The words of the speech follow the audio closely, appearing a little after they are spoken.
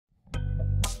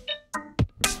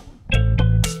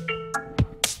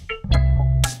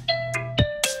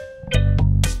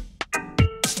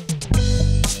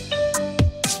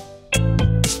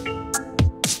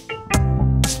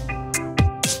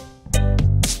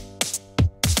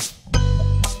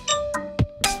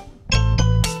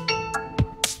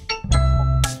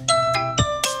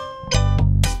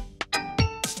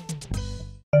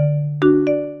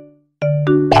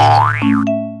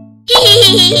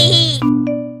I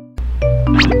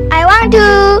want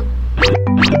to，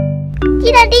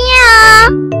 记得订阅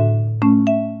哦。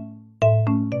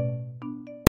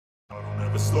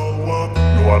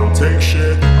I don't take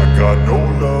shit, I got no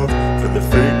love for the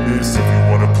fakeness. If you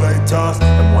wanna play tough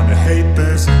and wanna hate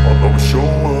this, I'll always show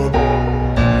up.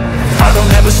 I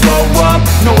don't ever slow up,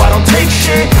 no I don't take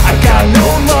shit. I got no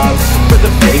love for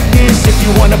the fakeness. If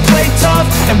you wanna play tough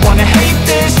and wanna hate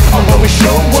this, I'll always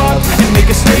show up and make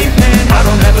a statement. I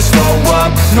don't ever slow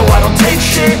up, no I don't take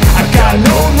shit. I got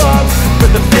no love for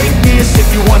the fakeness. If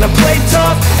you wanna play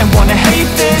tough and wanna hate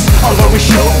this, I'll always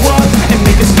show up and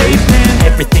make a statement.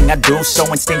 Everything I do so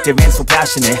instinctive and so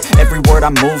passionate. Every word I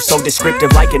move so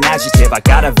descriptive like an adjective. I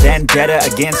got a vendetta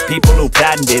against people who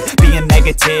patented being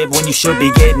negative when you should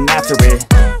be getting after it.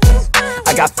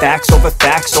 I got facts over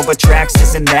tracks,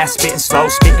 this and that. Spitting slow,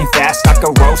 spitting fast, I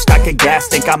could roast, I could gas.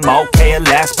 Think I'm okay at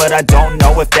last, but I don't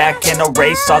know if that can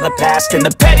erase all the past. And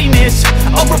the pettiness,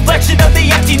 a reflection of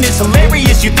the emptiness.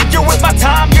 Hilarious, you think you're worth my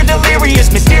time, you're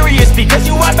delirious. Mysterious, because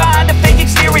you hide behind a fake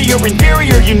exterior.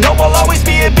 Inferior, you know I'll always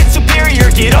be a bit superior.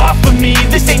 Get off of me,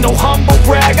 this ain't no humble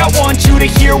brag. I want you to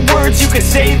hear words, you can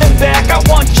say them back. I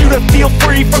want you to feel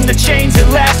free from the chains at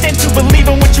last, and to believe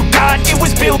in what you got, it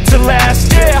was built to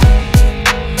last, yeah.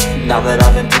 Now that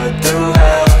I've been put through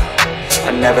hell,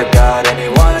 I never got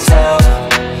anyone's help.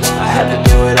 I had to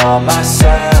do it all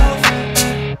myself.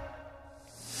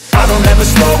 I don't ever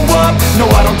slow up, no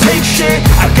I don't take shit.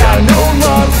 I got no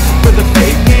love for the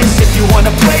fakeness. If you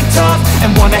wanna play tough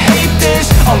and wanna hate this,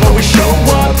 I'll always show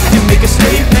up and make a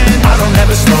statement. I don't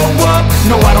ever slow up,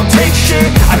 no I don't take shit.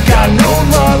 I got no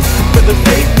love for the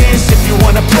fakeness. If you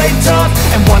wanna play tough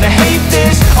and wanna hate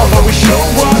this, I'll always show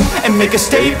up and make a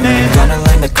statement. Gonna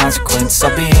learn the consequence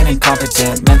of being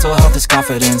incompetent. Mental health is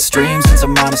confidence, dreams and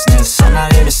some honestness. I'm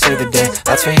not here to save the day,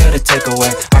 that's for you to take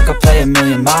away. I could play a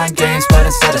million mind games, but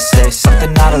instead I say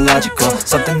something not illogical,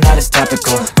 something that is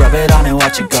topical. Rub it on and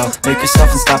watch it go, make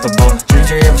yourself unstoppable.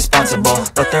 Dreams are irresponsible,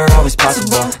 but they're always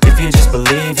possible. If you just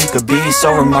believe, you could be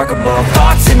so remarkable.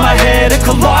 Thoughts in my head, a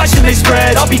collage and they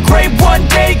spread. I'll be great one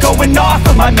day, going off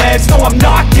of my meds. No, I'm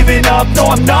not giving up, no,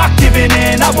 I'm not giving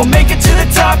in. I will make it to the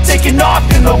top, taking off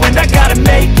in the wind. I gotta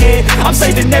make it, I'm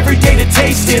saving every day to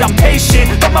taste it. I'm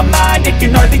patient, but my mind, it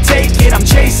can hardly take it. I'm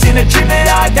chasing a dream that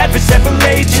I've had for several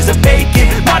ages. A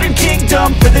vacant, modern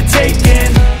kingdom for the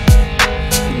taking.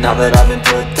 Now that I've been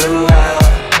put through hell,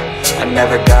 I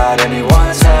never got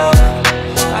anyone's help.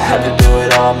 I had to do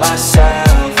it all myself.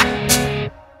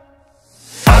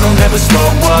 I don't ever slow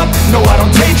up, no I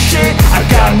don't take shit. I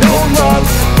got no love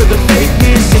for the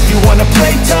fakeness. If you wanna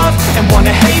play tough and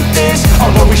wanna hate this,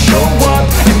 I'll always show up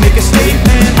and make a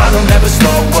statement. I don't ever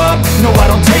slow up, no I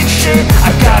don't take shit.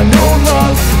 I got no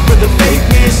love for the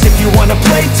fakeness. If you wanna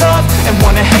play tough and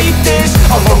wanna hate this,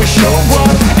 I'll always show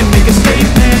up and make a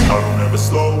statement. I don't ever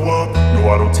slow up, no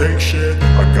I don't take shit.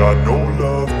 I got no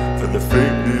love for the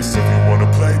fakeness. If you wanna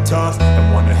play tough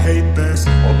and wanna hate this,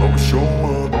 I'll always show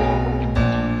up.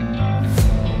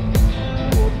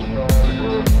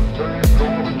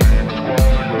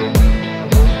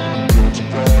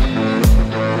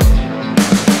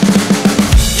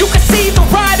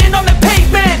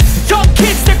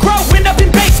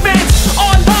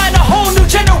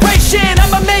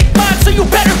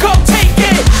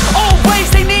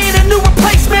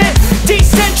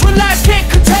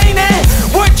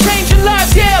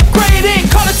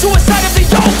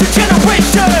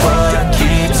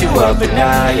 But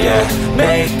now, yeah,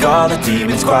 make all the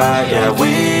demons quiet, yeah.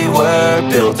 We were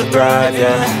built to thrive,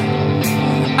 yeah.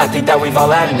 I think that we've all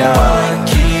had enough. What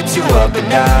keeps you up at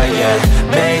night, yeah.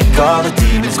 Make all the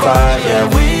demons quiet, yeah.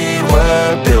 We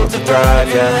were built to thrive,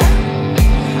 yeah.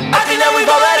 I think that we've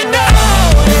all had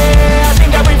enough. Yeah, I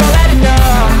think that we've all had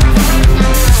enough.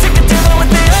 Sick of dealing with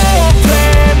the old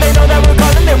plan. They know that we're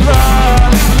calling it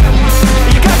wrong.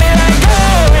 You got me like,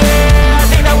 oh yeah, I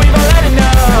think that we've all had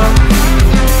enough.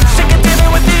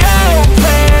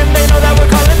 They know that we're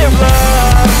calling it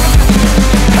love.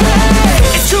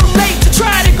 Hey, it's too late to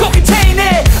try to go contain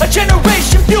it. A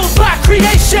generation fueled by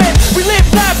creation. We live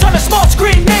lives on a small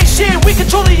screen nation. We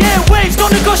control the airwaves,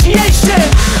 no negotiation.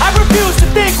 I refuse to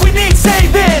think we need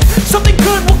saving. Something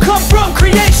good will come from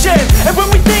creation. And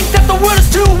when we think that the world is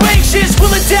too anxious,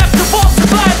 we'll adapt, evolve,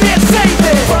 survive and save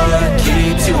it. What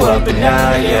keeps you up at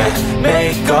night, yeah.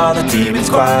 Make all the demons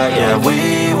quiet, yeah.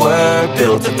 We were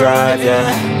built to thrive, yeah.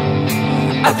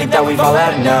 I think that we've all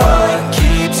had enough. What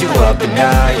keeps you up at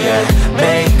night, yeah.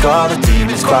 Make all the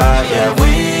demons quiet, yeah.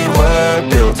 We were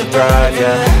built to thrive,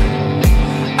 yeah.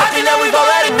 I think that we've all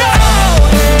had enough.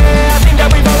 Yeah, I think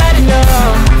that we've all had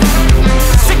enough.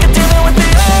 Sick of dealing with the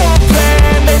old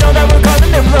plan. They know that we're calling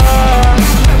it wrong.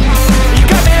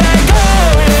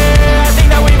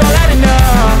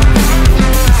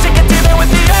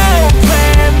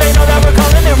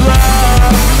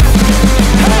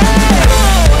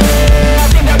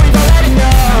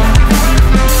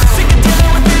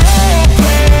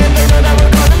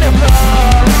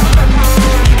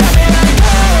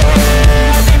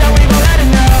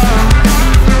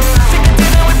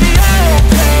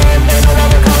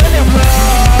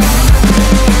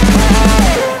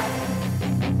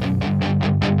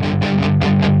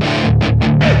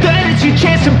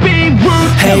 chance to be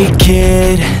ruthless. Hey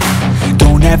kid,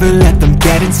 don't ever let them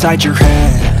get inside your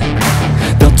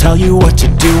head. They'll tell you what to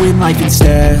do in life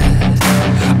instead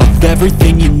of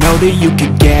everything you know that you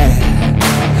could get.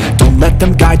 Don't let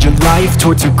them guide your life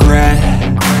towards regret.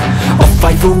 I'll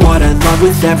fight for what I love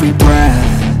with every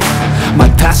breath. My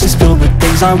past is filled with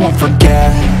things I won't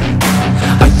forget.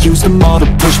 I use them all to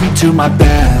push me to my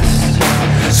best.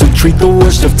 So treat the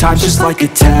worst of times just like a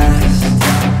test.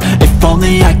 If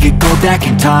only I could go back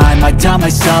in time, I'd tell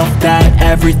myself that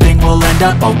everything will end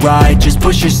up alright. Just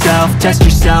push yourself, test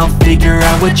yourself, figure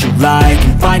out what you like,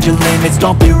 and find your limits,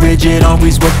 don't be rigid,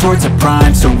 always work towards a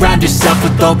prime. Surround yourself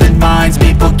with open minds,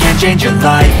 people can change your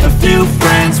life. A few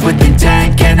friends with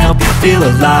intent can help you feel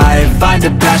alive. Find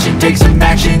a passion, take some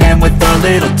action, and with a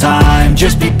little time,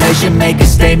 just be patient, make a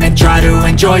statement, try to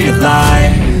enjoy your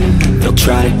life. They'll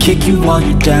try to kick you while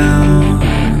you're down.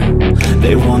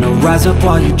 They wanna rise up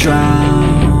while you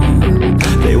drown.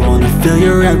 They wanna fill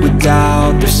your head with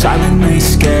doubt. They're silently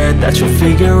scared that you'll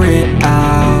figure it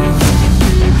out.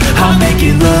 I'll make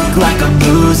it look like I'm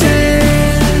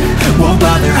losing, won't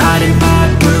bother hiding my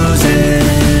bruises.